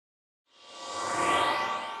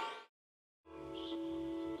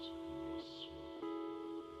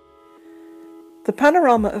The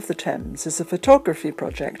Panorama of the Thames is a photography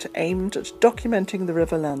project aimed at documenting the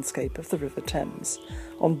river landscape of the River Thames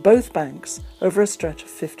on both banks over a stretch of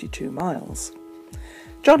 52 miles.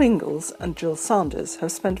 John Ingalls and Jill Sanders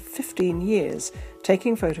have spent 15 years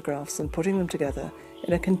taking photographs and putting them together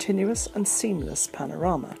in a continuous and seamless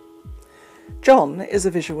panorama. John is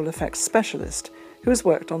a visual effects specialist who has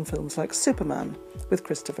worked on films like Superman with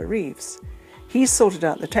Christopher Reeves. He's sorted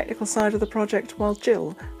out the technical side of the project while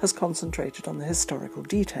Jill has concentrated on the historical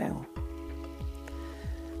detail.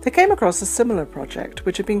 They came across a similar project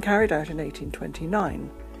which had been carried out in 1829.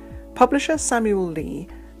 Publisher Samuel Lee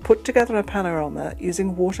put together a panorama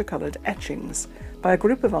using watercoloured etchings by a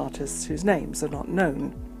group of artists whose names are not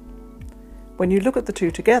known. When you look at the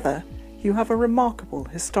two together, you have a remarkable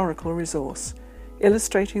historical resource,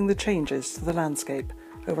 illustrating the changes to the landscape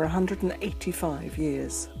over 185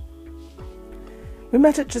 years. We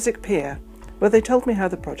met at Chiswick Pier, where they told me how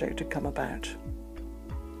the project had come about.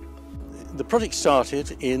 The project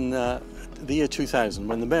started in the year 2000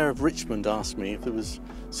 when the Mayor of Richmond asked me if there was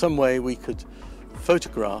some way we could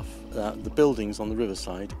photograph the buildings on the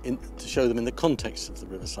riverside to show them in the context of the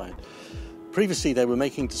riverside. Previously they were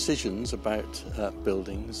making decisions about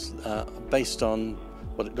buildings based on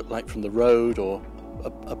what it looked like from the road or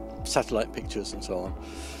satellite pictures and so on.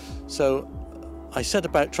 So I set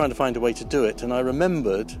about trying to find a way to do it, and I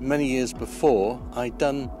remembered many years before I'd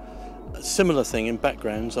done a similar thing in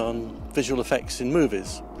backgrounds on visual effects in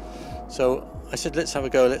movies. So I said, let's have a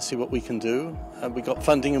go, let's see what we can do. And we got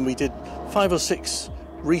funding and we did 5 or 6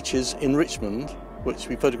 reaches in Richmond, which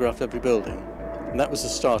we photographed every building. And that was the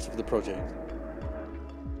start of the project.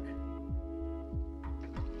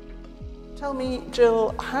 Tell me,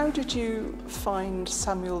 Jill, how did you find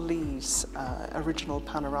Samuel Lee's original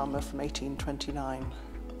panorama from 1829?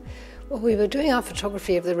 Well, we were doing our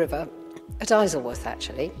photography of the river at Isleworth,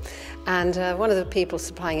 actually, and one of the people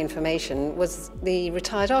supplying information was the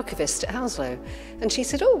retired archivist at Hounslow, and she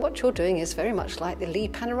said, "Oh, what you're doing is very much like the Lee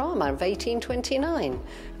panorama of 1829."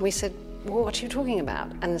 And we said, "Well, what are you talking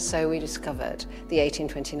about?" And so we discovered the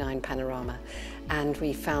 1829 panorama, and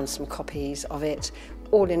we found some copies of it,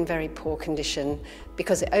 all in very poor condition,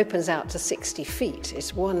 because it opens out to 60 feet.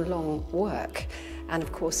 It's one long work, and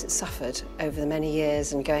of course it suffered over the many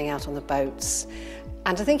years and going out on the boats.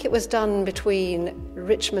 And I think it was done between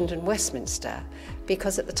Richmond and Westminster,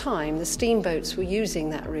 because at the time the steamboats were using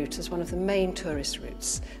that route as one of the main tourist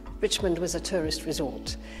routes. Richmond was a tourist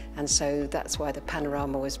resort, and so that's why the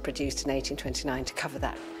panorama was produced in 1829 to cover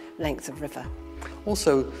that length of river.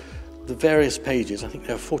 Also, the various pages, I think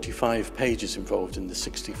there are 45 pages involved in the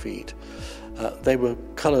 60 feet. They were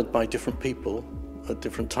coloured by different people at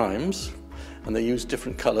different times, and they used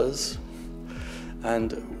different colours,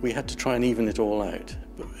 and we had to try and even it all out.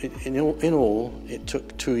 But in all, it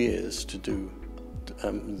took 2 years to do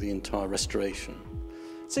the entire restoration.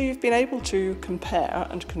 So you've been able to compare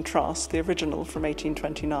and contrast the original from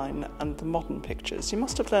 1829 and the modern pictures. You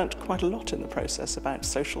must have learnt quite a lot in the process about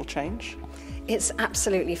social change. It's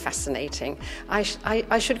absolutely fascinating. I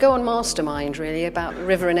should go on mastermind, really, about the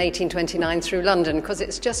river in 1829 through London, because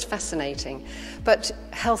it's just fascinating. But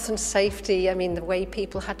health and safety, I mean, the way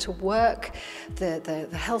people had to work, the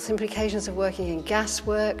health implications of working in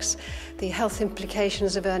gasworks, the health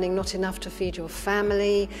implications of earning not enough to feed your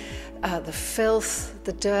family, the filth,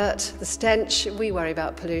 the dirt, the stench. We worry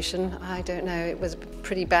about pollution. I don't know, it was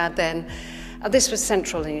pretty bad then. This was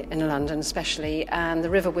central in London especially, and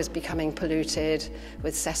the river was becoming polluted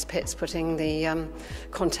with cesspits putting the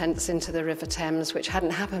contents into the River Thames, which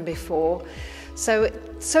hadn't happened before. So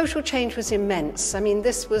social change was immense. I mean,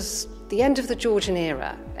 this was the end of the Georgian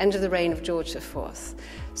era, end of the reign of George IV.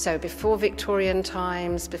 So before Victorian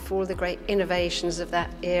times, before the great innovations of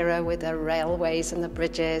that era with the railways and the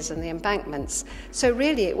bridges and the embankments. So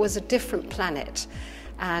really it was a different planet.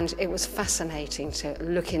 And it was fascinating to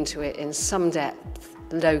look into it in some depth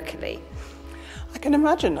locally. I can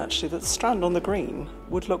imagine actually that Strand on the Green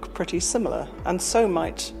would look pretty similar, and so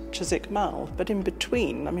might Chiswick Mall. But in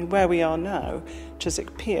between, I mean, where we are now,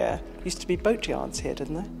 Chiswick Pier, used to be boatyards here,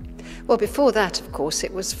 didn't they? Well, before that, of course,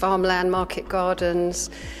 it was farmland, market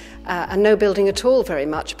gardens, and no building at all very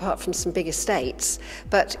much, apart from some big estates.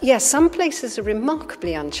 But yes, some places are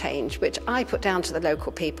remarkably unchanged, which I put down to the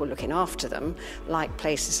local people looking after them, like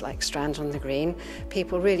places like Strand on the Green.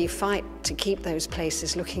 People really fight to keep those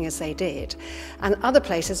places looking as they did. And other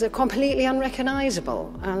places are completely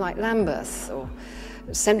unrecognisable, like Lambeth or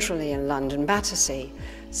centrally in London, Battersea.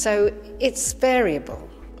 So it's variable.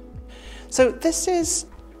 So this is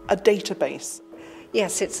a database.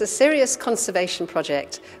 Yes, it's a serious conservation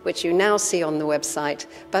project, which you now see on the website,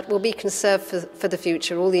 but will be conserved for the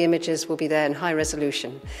future. All the images will be there in high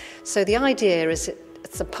resolution. So the idea is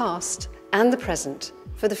it's the past and the present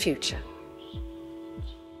for the future.